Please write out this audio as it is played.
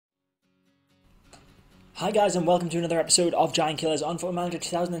Hi guys, and welcome to another episode of Giant Killers on Football Manager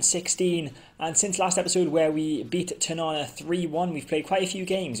 2016. And since last episode where we beat Ternana 3-1, we've played quite a few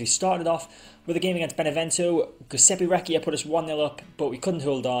games. We started off with a game against Benevento. Giuseppe Recchia put us 1-0 up, but we couldn't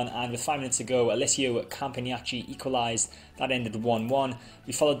hold on, and with 5 minutes to go, Alessio Campagnacci equalised. That ended 1-1.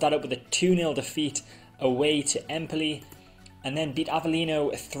 We followed that up with a 2-0 defeat away to Empoli, and then beat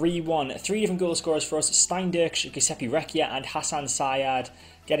Avellino 3-1. 3 different goal scorers for us: Steindirk, Giuseppe Recchia and Hassan Sayad,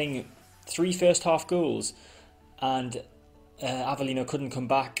 getting 3 first half goals, and Avellino couldn't come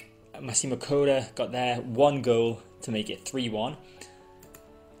back. Massimo Coda got their 1 goal to make it 3-1.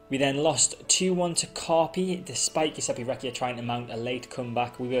 We then lost 2-1 to Carpi, despite Giuseppe Recchia trying to mount a late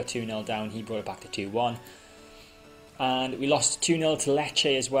comeback. We were 2-0 down, he brought it back to 2-1. And we lost 2-0 to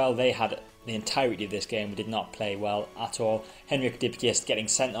Lecce as well. They had the entirety of this game. We did not play well at all. Henrik Dibkist getting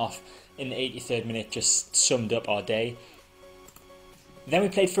sent off in the 83rd minute just summed up our day. Then we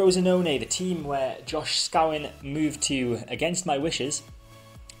played Frosinone, the team where Josh Scowen moved to against my wishes,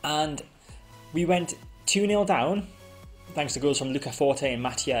 and we went 2-0 down thanks to goals from Luca Forte and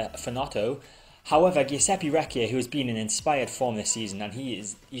Mattia Fanato. However, Giuseppe Recchia, who has been in inspired form this season, and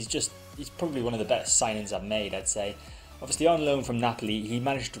he's probably one of the best signings I've made, I'd say. Obviously on loan from Napoli, he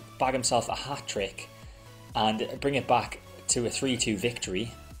managed to bag himself a hat-trick and bring it back to a 3-2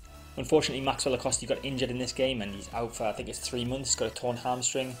 victory. Unfortunately, Maxwell Acosti got injured in this game and he's out for, I think it's 3 months, got a torn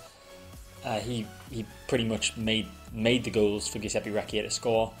hamstring. He pretty much made the goals for Giuseppe Recchia to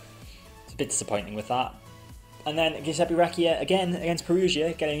score. It's a bit disappointing with that. And then Giuseppe Recchia again against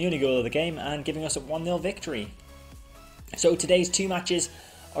Perugia, getting the only goal of the game and giving us a 1-0 victory. So today's 2 matches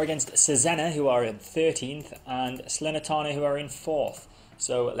are against Cesena, who are in 13th, and Salernitana, who are in 4th.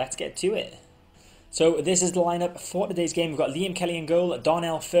 So let's get to it. So this is the lineup for today's game. We've got Liam Kelly in goal,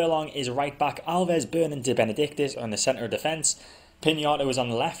 Darnell Furlong is right back, Alves, Byrne and De Benedictis on the centre of defence, Pignato is on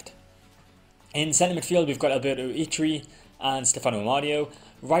the left. In centre midfield we've got Alberto Itri and Stefano Mario.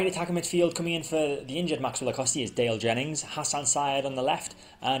 Right attacking midfield, coming in for the injured Maxwell Acosti, is Dale Jennings, Hassan Sayed on the left,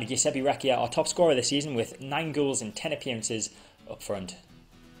 and Giuseppe Recchia, our top scorer this season, with 9 goals in 10 appearances up front.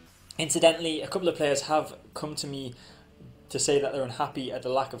 Incidentally, a couple of players have come to me to say that they're unhappy at the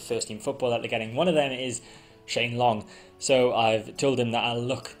lack of first team football that they're getting. One of them is Shane Long, so I've told him that I'll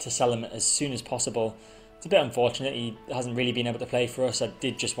look to sell him as soon as possible. It's a bit unfortunate, he hasn't really been able to play for us. I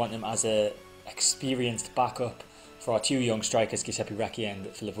did just want him as an experienced backup for our 2 young strikers, Giuseppe Recchia and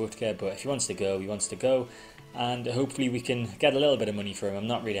Filip Wuttke, but if he wants to go, he wants to go, and hopefully we can get a little bit of money for him. I'm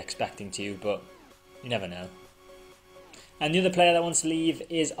not really expecting to, but you never know. And the other player that wants to leave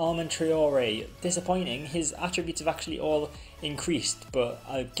is Armand Traore. Disappointing, his attributes have actually all increased, but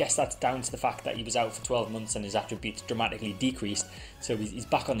I guess that's down to the fact that he was out for 12 months and his attributes dramatically decreased, so he's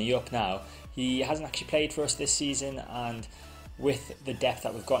back on the up now. He hasn't actually played for us this season, and with the depth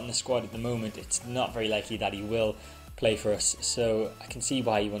that we've got in the squad at the moment, it's not very likely that he will play for us, so I can see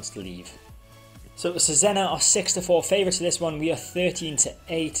why he wants to leave. So Cesena are 6-4 favourites for this one. We are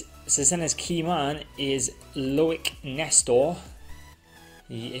 13-8. Cesena's key man is Loic Nestor.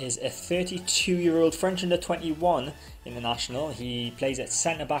 He is a 32-year-old French under 21 international. He plays at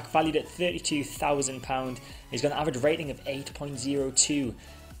centre back, valued at £32,000. He's got an average rating of 8.02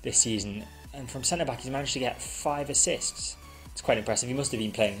 this season, and from centre back he's managed to get 5 assists. It's quite impressive. He must have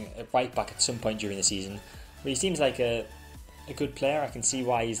been playing right back at some point during the season, but he seems like a good player. I can see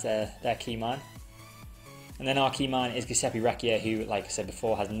why he's their key man. And then our key man is Giuseppe Recchia, who, like I said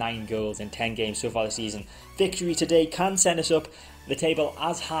before, has 9 goals in 10 games so far this season. Victory today can send us up the table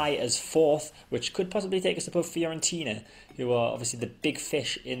as high as 4th, which could possibly take us above Fiorentina, who are obviously the big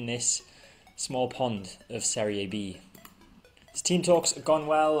fish in this small pond of Serie B. This team talks have gone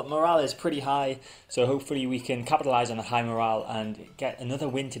well, morale is pretty high, so hopefully we can capitalise on the high morale and get another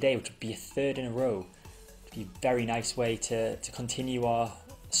win today, which would be a 3rd in a row. It would be a very nice way to continue our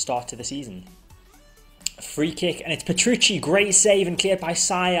start to the season. Free kick, and it's Petrucci, great save and cleared by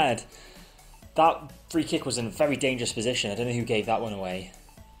Sayad. That free kick was in a very dangerous position. I don't know who gave that one away.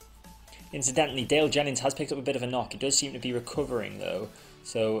 Incidentally, Dale Jennings has picked up a bit of a knock. He does seem to be recovering though,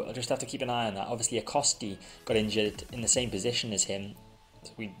 so I'll just have to keep an eye on that. Obviously Acosti got injured in the same position as him,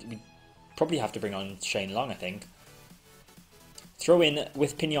 so we probably have to bring on Shane Long, I think. Throw in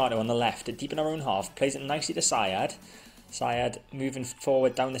with Pignato on the left, deep in our own half, plays it nicely to Sayad. Sayad moving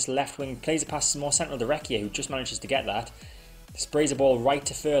forward down this left wing, plays a pass more central to Recchia, who just manages to get that. Sprays the ball right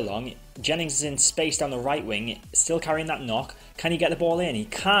to Furlong. Jennings is in space down the right wing, still carrying that knock. Can he get the ball in? He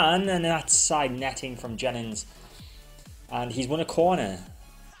can, and that's side netting from Jennings. And he's won a corner.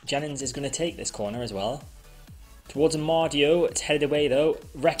 Jennings is going to take this corner as well. Towards Mardio, it's headed away though.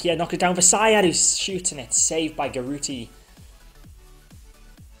 Recchia knocked it down for Sayad, who's shooting it. Saved by Garuti.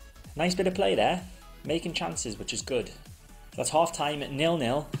 Nice bit of play there. making chances, which is good. So that's half time,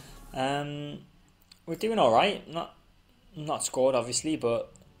 0-0. We're doing all right. Not scored obviously,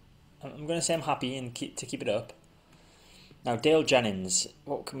 but I'm going to say I'm happy and keep it up. Now Dale Jennings,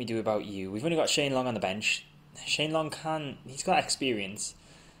 what can we do about you? We've only got Shane Long on the bench. Shane Long he's got experience,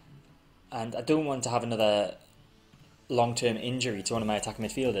 and I don't want to have another long-term injury to one of my attacking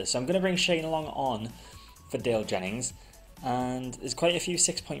midfielders. So I'm going to bring Shane Long on for Dale Jennings, and there's quite a few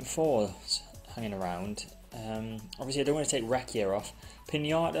 6.4s hanging around. Obviously I don't want to take Recchia off.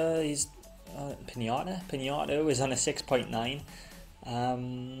 Pinata is on a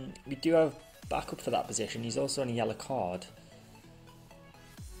 6.9. We do have backup for that position. He's also on a yellow card.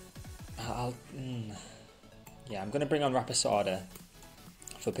 I'm going to bring on Rapisada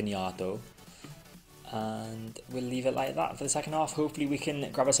for Pinato, and we'll leave it like that for the second half. Hopefully we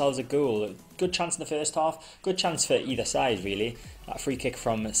can grab ourselves a goal. Good chance in the first half, good chance for either side really. That free kick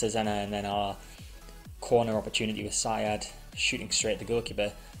from Cesena, and then our corner opportunity with Syed shooting straight at the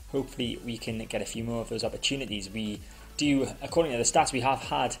goalkeeper. Hopefully we can get a few more of those opportunities. We do, according to the stats, we have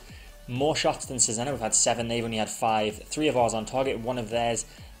had more shots than Cesena. We've had 7, they've only had 5. 3 of ours on target, 1 of theirs,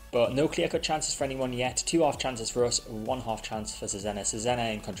 but no clear-cut chances for anyone yet. 2 half chances for us, 1 half chance for Cesena.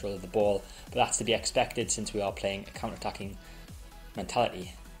 Cesena in control of the ball, but that's to be expected since we are playing a counter-attacking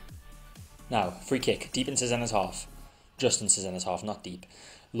mentality. Now, free kick, deep in Cesena's half. Just in Cesena's half, not deep.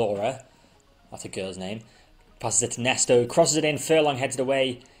 Laura, that's a girl's name, passes it to Nesto, crosses it in, Furlong heads it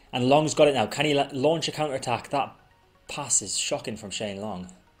away, and Long's got it now. Can he launch a counter-attack? That pass is shocking from Shane Long.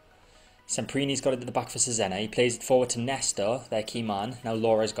 Semprini's got it at the back for Cesena. He plays it forward to Nestor, their key man. Now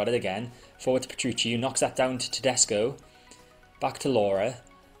Laura's got it again. Forward to Petrucci, who knocks that down to Tedesco. Back to Laura.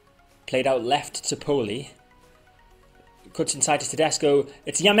 Played out left to Poli. Cuts inside to Tedesco.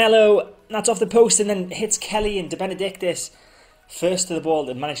 It's Yamello. That's off the post and then hits Kelly and De Benedictis. First to the ball,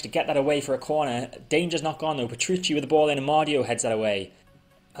 they managed to get that away for a corner. Danger's not gone though. Petrucci with the ball in and Mardio heads that away.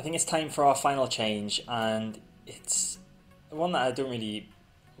 I think it's time for our final change, and it's one that I don't really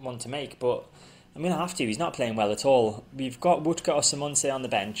want to make, but I'm going to have to. He's not playing well at all. We've got Wutka or Simonse on the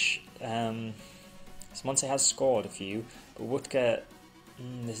bench. Simonse has scored a few, but Wutka,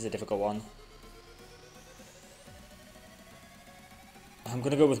 this is a difficult one. I'm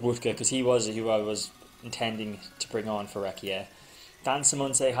going to go with Wutka because he was who I was intending to bring on for Recchia. Dan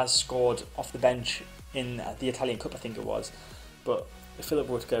Simonse has scored off the bench in the Italian Cup, I think it was, but Philip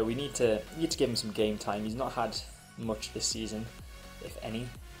Wutka, we need to give him some game time. He's not had much this season, if any.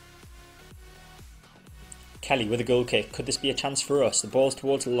 Kelly with a goal kick. Could this be a chance for us? The ball's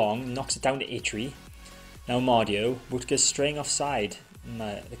towards Long, knocks it down to Itri. Now Mardio. Wutka's straying offside. In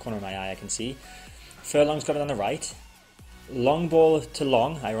the corner of my eye I can see. Furlong's got it on the right. Long ball to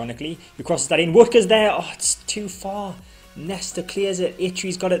Long, ironically. Who crosses that in. Wutka's there. Oh, it's too far. Nesta clears it.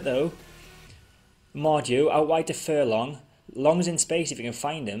 Itri's got it though. Mardio out wide to Furlong. Long's in space if you can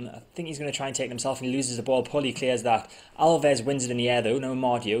find him. I think he's going to try and take it himself and he loses the ball. Poli clears that. Alves wins it in the air though. No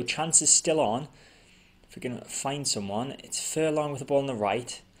Mardio. Chance is still on. If we can find someone. It's Furlong with the ball on the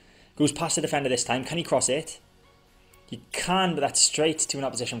right. Goes past the defender this time. Can he cross it? He can, but that's straight to an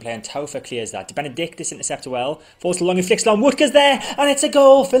opposition player and Taufa clears that. De Benedictis intercepts well. Falls to Long and flicks long. Wutka's there and it's a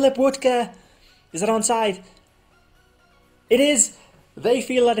goal. Philip Wutka. Is that onside? It is. They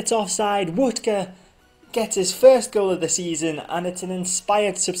feel that it's offside. Wutka gets his first goal of the season, and it's an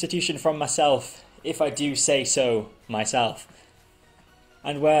inspired substitution from myself, if I do say so myself.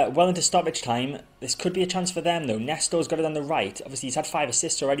 And we're well into stoppage time. This could be a chance for them though. Nestor's got it on the right. Obviously he's had 5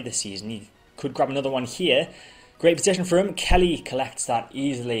 assists already this season. He could grab another one here. Great position for him. Kelly collects that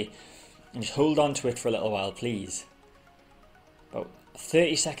easily. And just hold on to it for a little while, please. About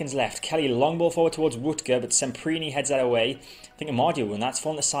 30 seconds left. Kelly long ball forward towards Wutka, but Semprini heads that away. I think Amadio won. That's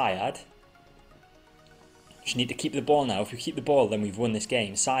fallen to Syed. Just need to keep the ball now. If we keep the ball, then we've won this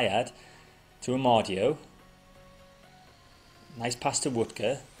game. Syed to Amadio. Nice pass to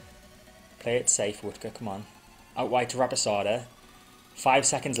Wutka. Play it safe, Wutka, come on. Out wide to Rapisada. 5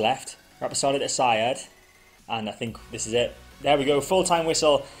 seconds left. Rapisada to Syed. And I think this is it. There we go, full-time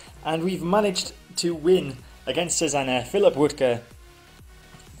whistle. And we've managed to win against Cesena. Philip Wutka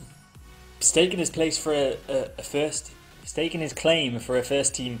staking his place for staking his claim for a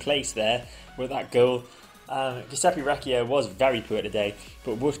first-team place there with that goal. Giuseppe Recchia was very poor today,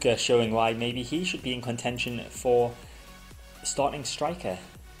 but Wutka showing why maybe he should be in contention for starting striker.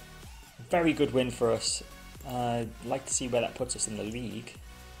 Very good win for us. I'd like to see where that puts us in the league.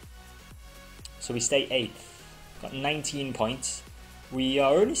 So we stay 8th. Got 19 points. We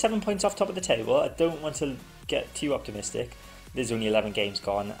are only 7 points off top of the table. I don't want to get too optimistic. There's only 11 games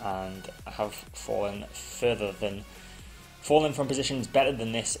gone and I have fallen further than fallen from positions better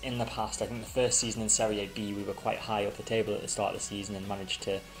than this in the past. I think the first season in Serie A B we were quite high up the table at the start of the season and managed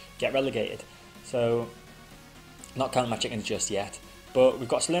to get relegated. So not counting my chickens just yet. But we've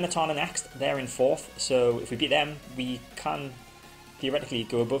got Salernitana next. They're in 4th, so if we beat them, we can theoretically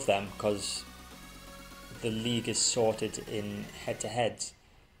go above them because the league is sorted in head-to-heads,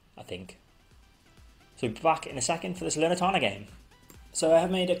 I think. So we'll be back in a second for the Salernitana game. So I have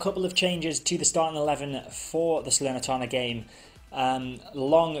made a couple of changes to the starting 11 for the Salernitana game.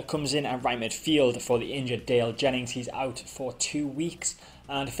 Long comes in at right midfield for the injured Dale Jennings. He's out for 2 weeks.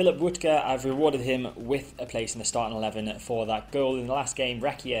 And Philip Wuttke, I've rewarded him with a place in the starting 11 for that goal in the last game.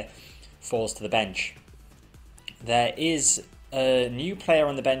 Recchia falls to the bench. There is a new player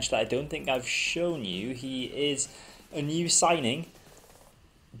on the bench that I don't think I've shown you. He is a new signing,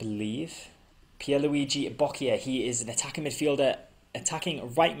 I believe. Pierluigi Bocchia. He is an attacking right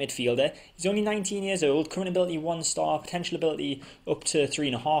midfielder. He's only 19 years old, current ability 1 star, potential ability up to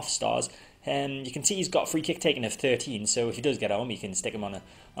 3.5 stars. You can see he's got free kick taken of 13, so if he does get home, you can stick him on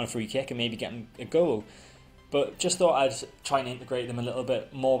a free kick and maybe get him a goal. But just thought I'd try and integrate them a little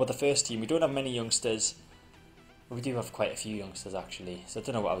bit more with the first team. We don't have many youngsters. Well, we do have quite a few youngsters actually, so I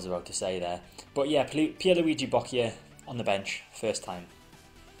don't know what I was about to say there. But yeah, Pierluigi Bocchia on the bench, first time.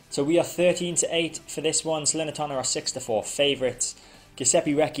 So we are 13-8 for this one. Salernitana are 6-4 favourites.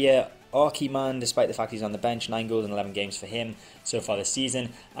 Giuseppe Recchia, our key man, despite the fact he's on the bench, 9 goals in 11 games for him so far this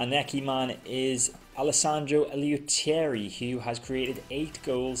season. And their key man is Alessandro Calcio, who has created 8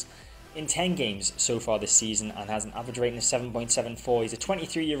 goals in 10 games so far this season and has an average rating of 7.74. He's a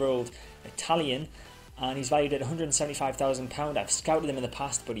 23-year-old Italian and he's valued at £175,000. I've scouted him in the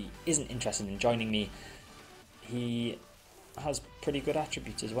past, but he isn't interested in joining me. He has pretty good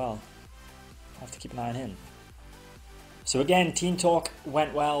attributes as well. I'll have to keep an eye on him. So again, team talk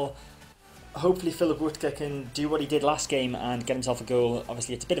went well. Hopefully Philip Wuttke can do what he did last game and get himself a goal.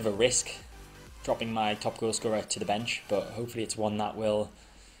 Obviously it's a bit of a risk dropping my top goal scorer to the bench, but hopefully it's one that will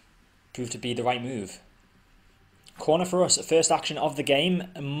prove to be the right move. Corner for us, first action of the game.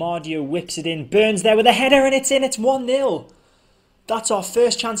 Mardio whips it in, Burns there with a header and it's in, it's 1-0. That's our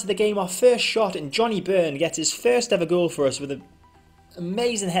first chance of the game, our first shot, and Johnny Byrne gets his first ever goal for us with an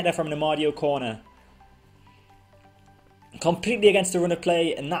amazing header from an Mardio corner. Completely against the run of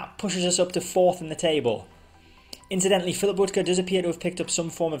play, and that pushes us up to 4th in the table. Incidentally, Philip Wuttke does appear to have picked up some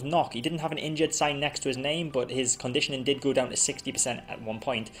form of knock. He didn't have an injured sign next to his name, but his conditioning did go down to 60% at one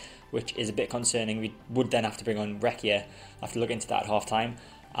point, which is a bit concerning. We would then have to bring on Recchia. I'll have to look into that at half-time,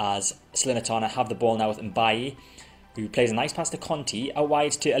 as Salernitana have the ball now with Mbaye, who plays a nice pass to Conti, out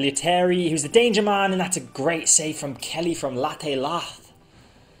wide to Eleutheri, who's the danger man, and that's a great save from Kelly from Latte Lath.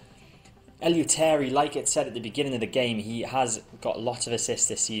 Eleutheri, like it said at the beginning of the game, he has got lots of assists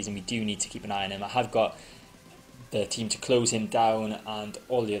this season. We do need to keep an eye on him. I have got the team to close him down and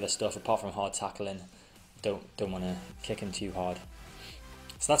all the other stuff, apart from hard tackling. Don't want to kick him too hard.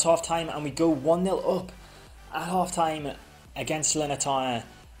 So that's half-time, and we go 1-0 up at half-time against Salernitana.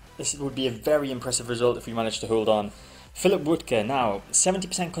 This would be a very impressive result if we manage to hold on. Philip Wuttke now,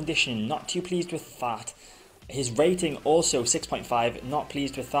 70% condition, not too pleased with that. His rating also 6.5, not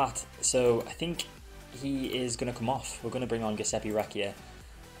pleased with that. So I think he is going to come off. We're going to bring on Giuseppe Recchia.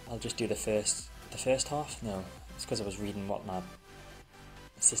 I'll just do the first half. No, it's because I was reading what my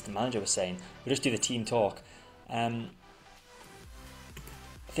assistant manager was saying. We'll just do the team talk.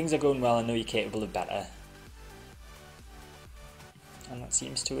 Things are going well. I know you're capable of better. And that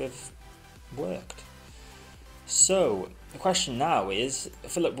seems to have worked. So, the question now is,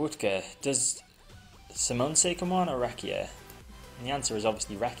 Philip Wuttke, does Simonse come on or Recchia? And the answer is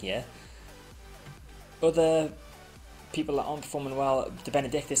obviously Recchia. Other people that aren't performing well, De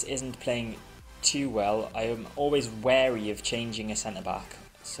Benedictus isn't playing too well. I am always wary of changing a centre-back,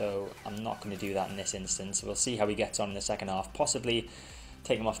 so I'm not going to do that in this instance. We'll see how he gets on in the second half. Possibly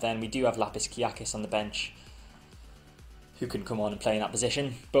take him off then. We do have Lapis Kiakis on the bench, who can come on and play in that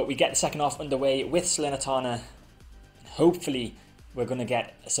position. But we get the second half underway with Salernitana. Hopefully we're going to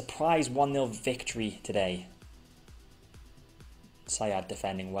get a surprise 1-0 victory today. Sayad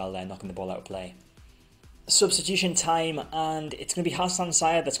defending well there, knocking the ball out of play. Substitution time, and it's going to be Hassan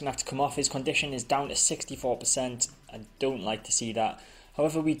Sayad that's going to have to come off. His condition is down to 64%. I don't like to see that.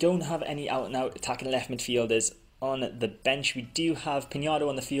 However, we don't have any out-and-out attacking left midfielders on the bench. We do have Pignado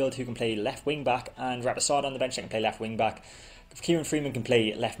on the field who can play left wing back, and Rapisada on the bench that can play left wing back. Kieran Freeman can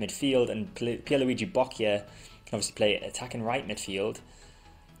play left midfield, and Pierluigi Bocchia can obviously play attacking right midfield.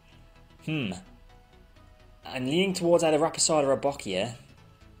 I'm leaning towards either Rapisada or Bocchia.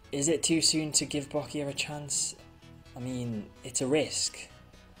 Is it too soon to give Bocchia a chance? I mean, it's a risk.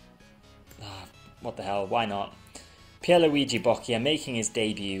 What the hell, why not? Pierluigi Bocchia making his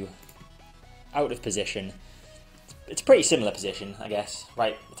debut. Out of position. It's a pretty similar position, I guess.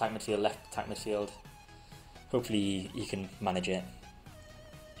 Right attack midfield, left attack midfield. Hopefully you can manage it.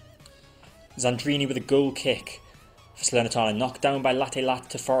 Zandrini with a goal kick for Salernitana. Knocked down by Latte Lat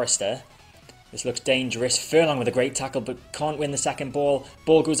to Forrester. This looks dangerous. Furlong with a great tackle, but can't win the second ball.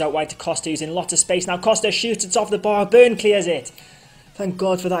 Ball goes out wide to Costa, who's in lots of space. Now Costa shoots, it's off the bar. Byrne clears it. Thank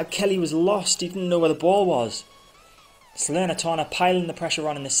God for that. Kelly was lost. He didn't know where the ball was. Salernitana piling the pressure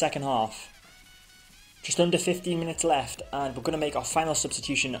on in the second half. Just under 15 minutes left, and we're going to make our final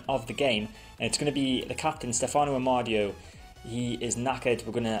substitution of the game. And it's going to be the captain, Stefano Amadio. He is knackered.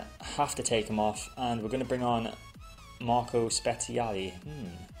 We're going to have to take him off, and we're going to bring on Marco Speziali.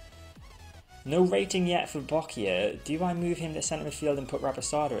 No rating yet for Bocchia. Do I move him to centre midfield and put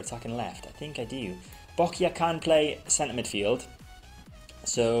Rapisada attacking left? I think I do. Bocchia can play centre midfield.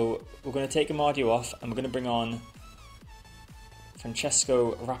 So we're going to take Amadio off, and we're going to bring on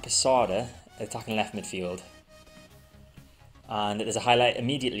Francesco Rapisada attacking left midfield. And there's a highlight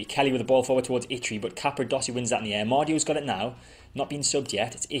immediately. Kelly with the ball forward towards Itri, but Capradossi wins that in the air. Mardio's got it now. Not been subbed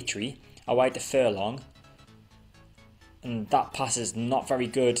yet. It's Itri. Out wide to Furlong. And that pass is not very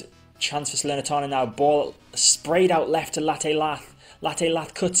good. Chance for Salernitana now. Ball sprayed out left to Latte Lat. Latte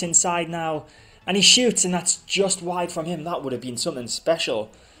Lat cuts inside now. And he shoots, and that's just wide from him. That would have been something special.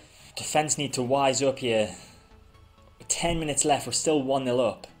 Defence need to wise up here. 10 minutes left. We're still 1-0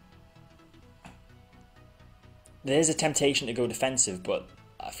 up. There's a temptation to go defensive, but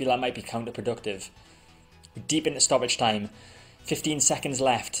I feel that might be counterproductive. We're deep into stoppage time. 15 seconds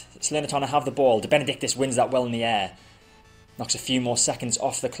left. Salernitana have the ball. De Benedictis wins that well in the air. Knocks a few more seconds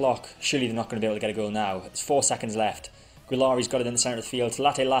off the clock. Surely they're not going to be able to get a goal now. It's 4 seconds left. Guilari's got it in the centre of the field.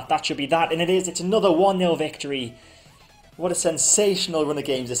 Latte Lat, that should be that. And it is. It's another 1-0 victory. What a sensational run of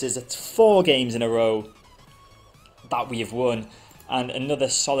games this is. It's 4 games in a row that we have won. And another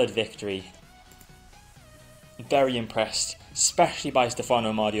solid victory. Very impressed, especially by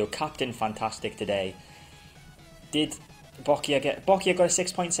Stefano Amadio. Captain fantastic today. Did Bocchia get... Bocchia got a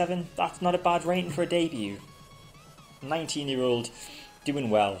 6.7. That's not a bad rating for a debut. 19-year-old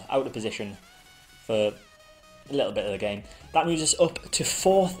doing well, out of position for a little bit of the game. That moves us up to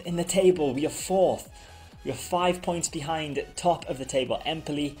 4th in the table. We are 4th. We are 5 points behind top of the table.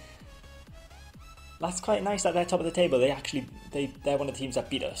 Empoli. That's quite nice that they're top of the table. They're one of the teams that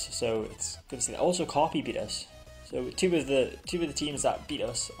beat us, so it's good to see that. Also, Carpi beat us. So two of the teams that beat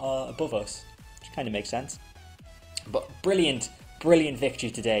us are above us, which kind of makes sense. But brilliant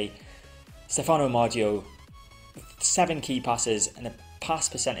victory today. Stefano Amadio, 7 key passes and a pass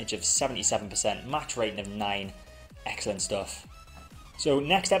percentage of 77%, match rating of 9. Excellent stuff. So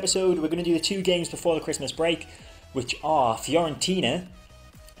next episode, we're going to do the 2 games before the Christmas break, which are Fiorentina,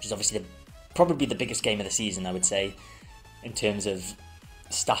 which is obviously probably the biggest game of the season, I would say, in terms of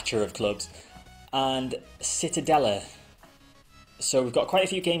stature of clubs, and Cittadella. So we've got quite a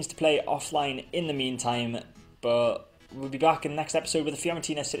few games to play offline in the meantime, but we'll be back in the next episode with the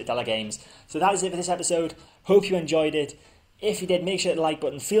Fiorentina Cittadella games. So that is it for this episode. Hope you enjoyed it. If you did, make sure to hit the like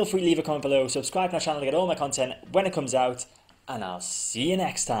button. Feel free to leave a comment below. Subscribe to my channel to get all my content when it comes out. And I'll see you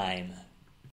next time.